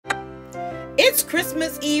It's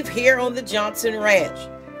Christmas Eve here on the Johnson Ranch,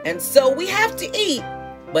 and so we have to eat,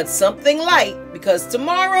 but something light, because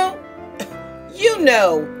tomorrow, you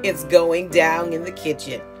know it's going down in the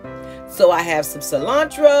kitchen. So I have some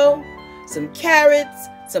cilantro, some carrots,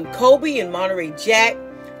 some Kobe and Monterey Jack,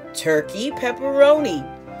 turkey, pepperoni.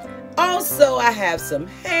 Also, I have some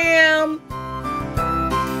ham,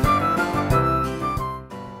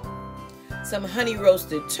 some honey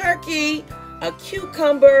roasted turkey, a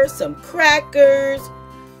cucumber, some crackers,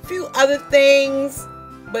 a few other things.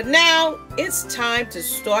 But now it's time to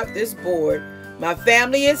start this board. My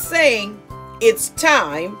family is saying it's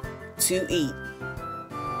time to eat.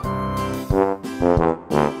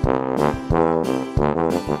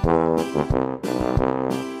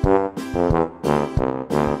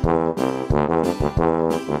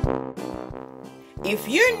 If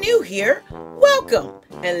you're new here, welcome,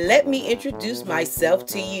 and let me introduce myself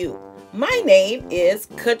to you. My name is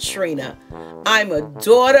Katrina. I'm a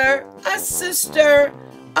daughter, a sister,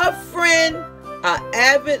 a friend, an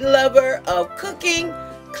avid lover of cooking,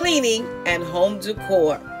 cleaning, and home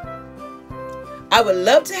decor. I would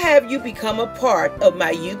love to have you become a part of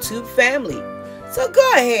my YouTube family. So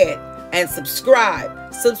go ahead and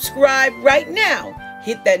subscribe. Subscribe right now.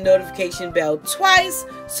 Hit that notification bell twice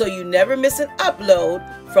so you never miss an upload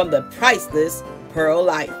from the Priceless Pearl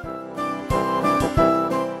Life.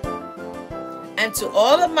 And to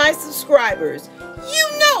all of my subscribers,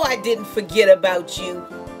 you know I didn't forget about you.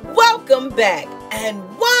 Welcome back, and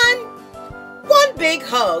one big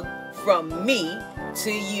hug from me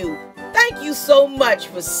to you. Thank you so much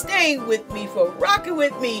for staying with me, for rocking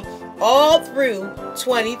with me all through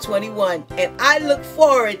 2021. And I look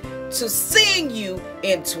forward to seeing you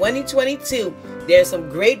in 2022. There's some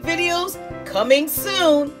great videos coming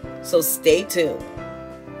soon, so stay tuned.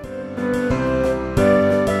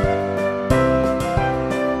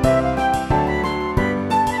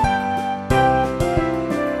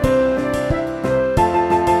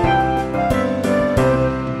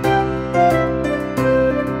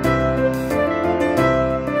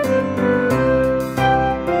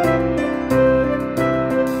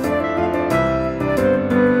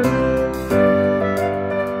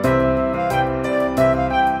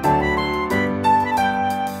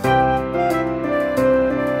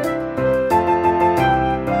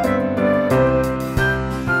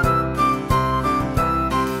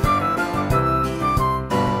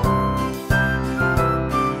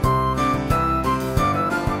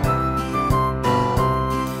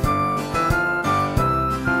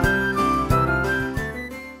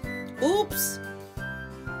 Oops,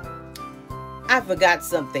 I forgot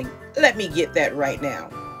something. Let me get that right now.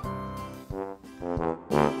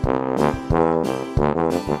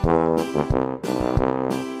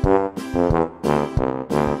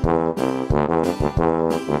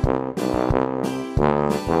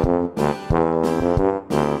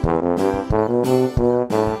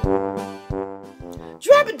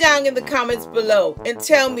 Drop it down in the comments below and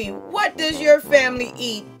tell me, what does your family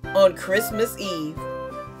eat on Christmas Eve?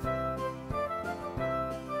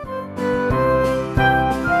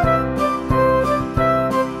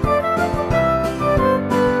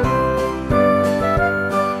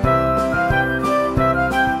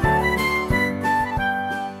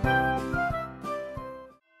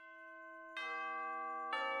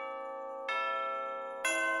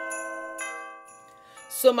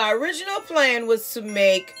 So my original plan was to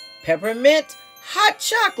make peppermint hot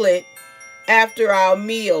chocolate after our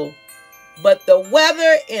meal, but the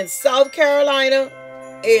weather in South Carolina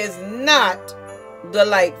is not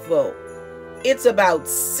delightful. It's about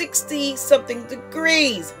 60 something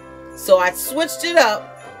degrees. So I switched it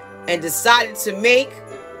up and decided to make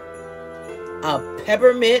a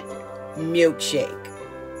peppermint milkshake.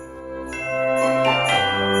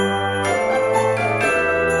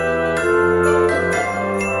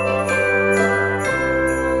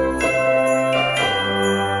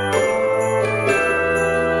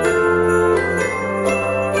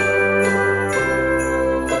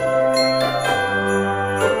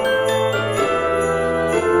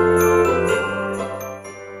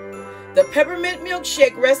 The peppermint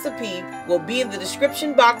milkshake recipe will be in the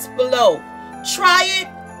description box below. Try it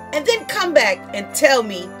and then come back and tell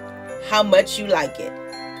me how much you like it.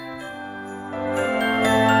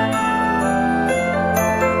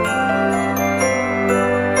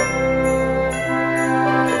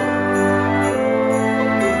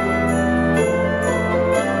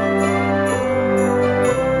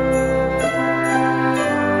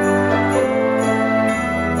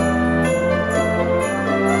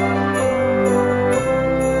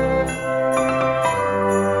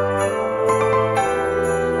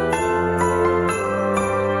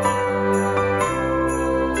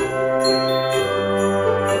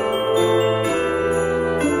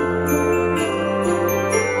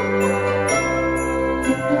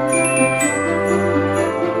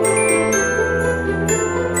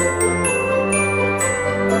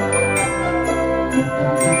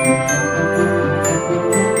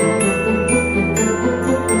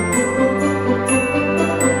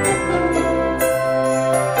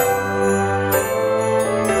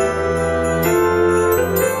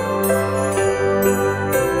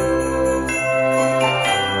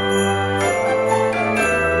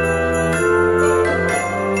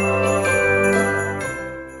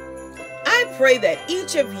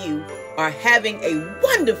 are having a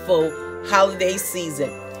wonderful holiday season.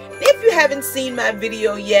 If you haven't seen my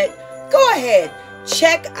video yet, go ahead,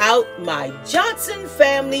 check out my Johnson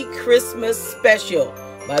Family Christmas special.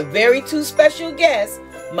 My very two special guests,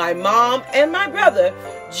 my mom and my brother,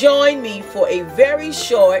 join me for a very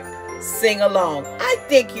short sing-along. I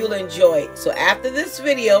think you'll enjoy it. So after this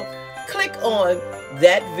video, click on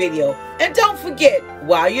that video. And don't forget,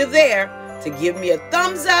 while you're there, to give me a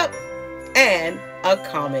thumbs up and a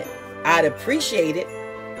comment. I'd appreciate it.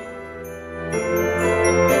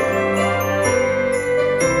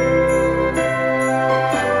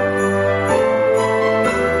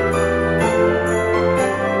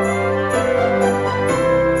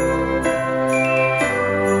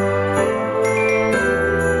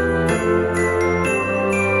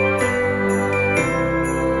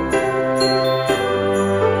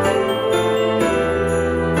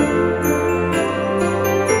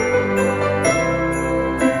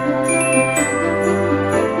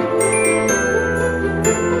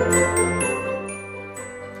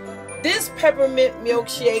 This peppermint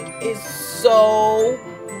milkshake is so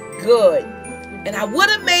good. And I would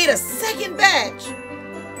have made a second batch,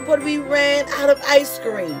 but we ran out of ice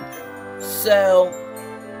cream. So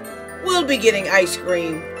we'll be getting ice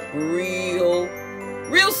cream real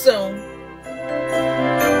soon.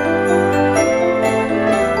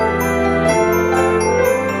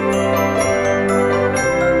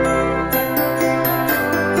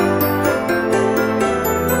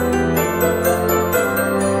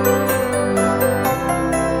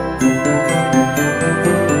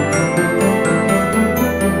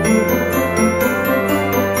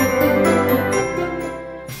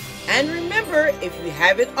 If you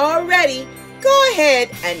haven't already, go ahead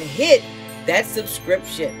and hit that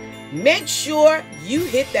subscription. Make sure you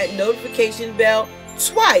hit that notification bell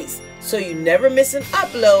twice so you never miss an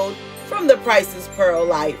upload from the Priceless Pearl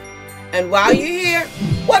Life. And while you're here,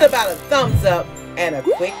 what about a thumbs up and a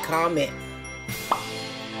quick comment?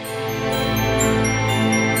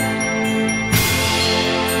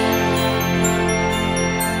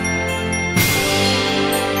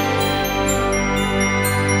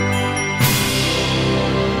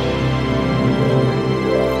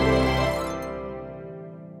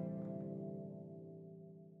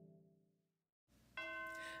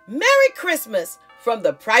 Merry Christmas from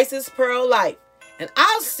the Priceless Pearl Life, and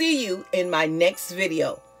I'll see you in my next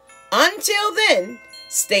video. Until then,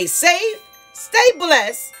 stay safe, stay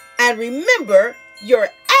blessed, and remember, you're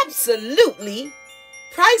absolutely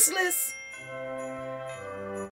priceless.